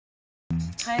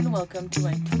Hi and welcome to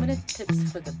my 2-minute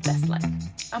tips for the best life.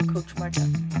 I'm Coach Marta.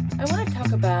 I want to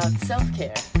talk about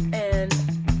self-care, and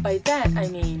by that I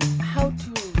mean how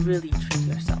to really treat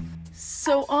yourself.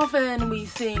 So often we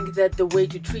think that the way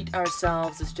to treat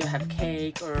ourselves is to have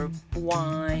cake or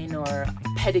wine or a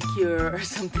pedicure or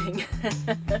something.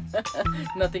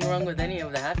 Nothing wrong with any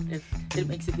of that if it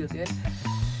makes you feel good.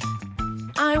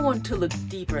 I want to look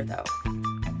deeper though.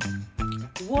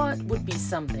 What would be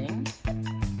something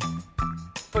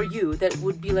for you that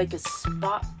would be like a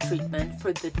spot treatment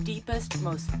for the deepest,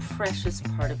 most precious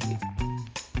part of you?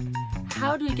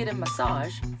 How do you get a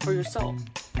massage for your soul?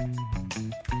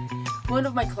 One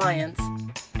of my clients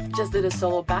just did a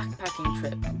solo backpacking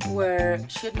trip where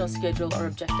she had no schedule or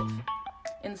objective.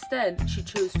 Instead, she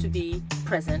chose to be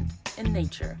present in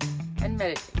nature and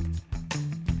meditate.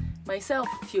 Myself,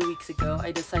 a few weeks ago,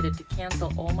 I decided to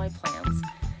cancel all my plans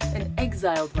and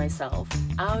exiled myself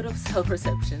out of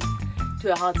self-reception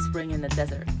to a hot spring in the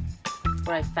desert,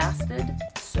 where I fasted,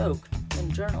 soaked,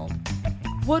 and journaled.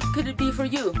 What could it be for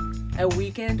you? A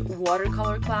weekend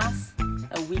watercolor class?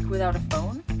 A week without a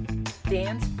phone?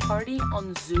 Dance party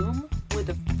on Zoom with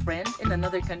a friend in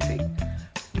another country?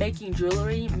 Making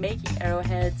jewelry, making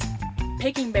arrowheads,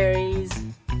 picking berries,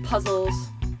 puzzles?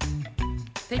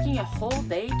 Taking a whole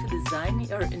day to design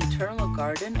your internal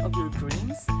garden of your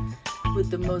dreams with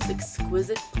the most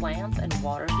exquisite plants and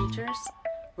water features,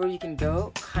 where you can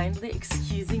go kindly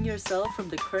excusing yourself from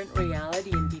the current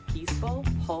reality and be peaceful,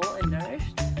 whole, and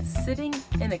nourished, sitting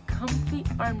in a comfy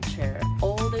armchair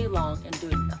all day long and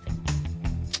doing nothing.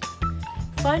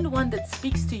 Find one that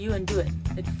speaks to you and do it.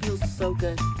 It feels so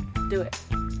good. Do it.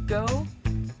 Go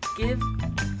give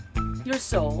your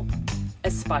soul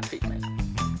a spot treatment.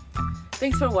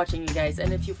 Thanks for watching, you guys,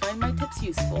 and if you find my tips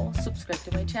useful, subscribe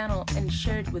to my channel and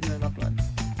share it with your loved ones.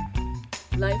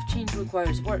 Life change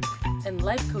requires work, and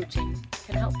life coaching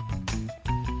can help.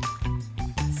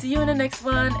 See you in the next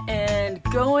one, and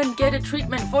go and get a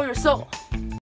treatment for your soul.